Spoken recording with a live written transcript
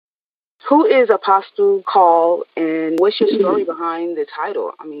Who is Apostle Carl, and what's your story behind the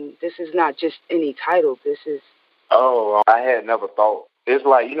title? I mean, this is not just any title. This is... Oh, I had never thought. It's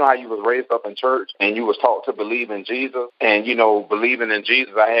like, you know how you was raised up in church and you was taught to believe in Jesus? And, you know, believing in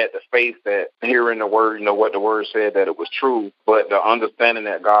Jesus, I had the faith that hearing the word, you know, what the word said, that it was true. But the understanding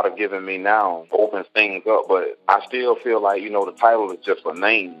that God has given me now opens things up. But I still feel like, you know, the title is just a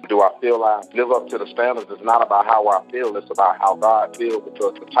name. Do I feel I live up to the standards? It's not about how I feel. It's about how God feels,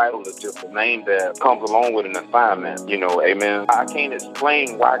 because the title is just a name that comes along with an assignment, you know, amen. I can't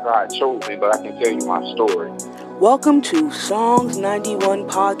explain why God chose me, but I can tell you my story. Welcome to Songs 91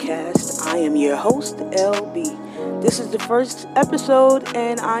 Podcast. I am your host, LB. This is the first episode,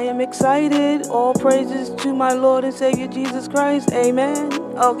 and I am excited. All praises to my Lord and Savior Jesus Christ. Amen.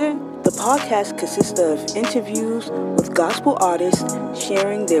 Okay. The podcast consists of interviews with gospel artists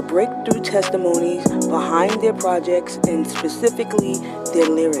sharing their breakthrough testimonies behind their projects and specifically their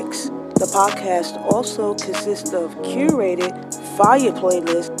lyrics. The podcast also consists of curated fire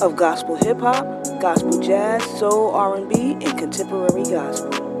playlists of gospel hip-hop, gospel jazz, soul, R&B, and contemporary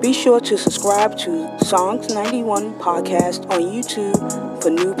gospel. Be sure to subscribe to Songs 91 Podcast on YouTube for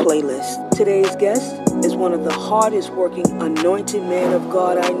new playlists. Today's guest is one of the hardest working anointed men of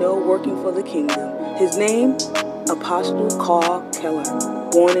God I know working for the kingdom. His name, Apostle Carl Keller,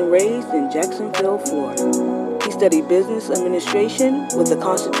 born and raised in Jacksonville, Florida. He studied business administration with a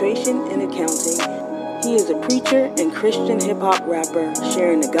concentration in accounting. He is a preacher and Christian hip-hop rapper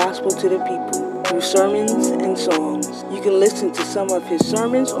sharing the gospel to the people through sermons and songs. You can listen to some of his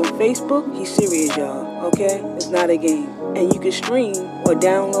sermons on Facebook. He's serious, y'all, okay? It's not a game. And you can stream or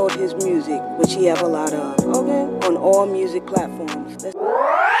download his music, which he have a lot of, okay? On all music platforms.